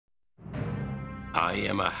I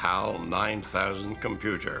am a HAL 9000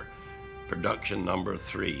 computer, production number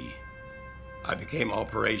 3. I became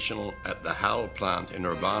operational at the HAL plant in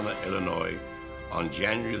Urbana, Illinois on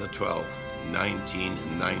January the 12th,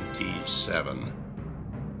 1997.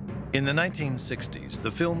 In the 1960s,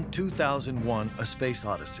 the film 2001: A Space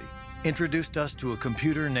Odyssey introduced us to a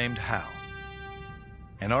computer named HAL,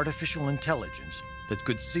 an artificial intelligence that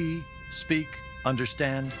could see, speak,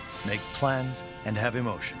 understand, make plans, and have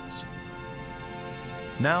emotions.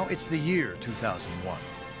 Now it's the year 2001.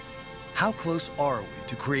 How close are we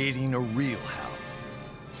to creating a real HAL?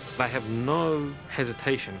 I have no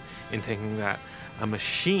hesitation in thinking that a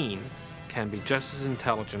machine can be just as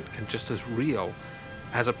intelligent and just as real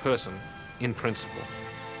as a person in principle.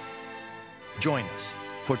 Join us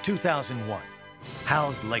for 2001,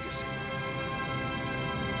 HAL's Legacy.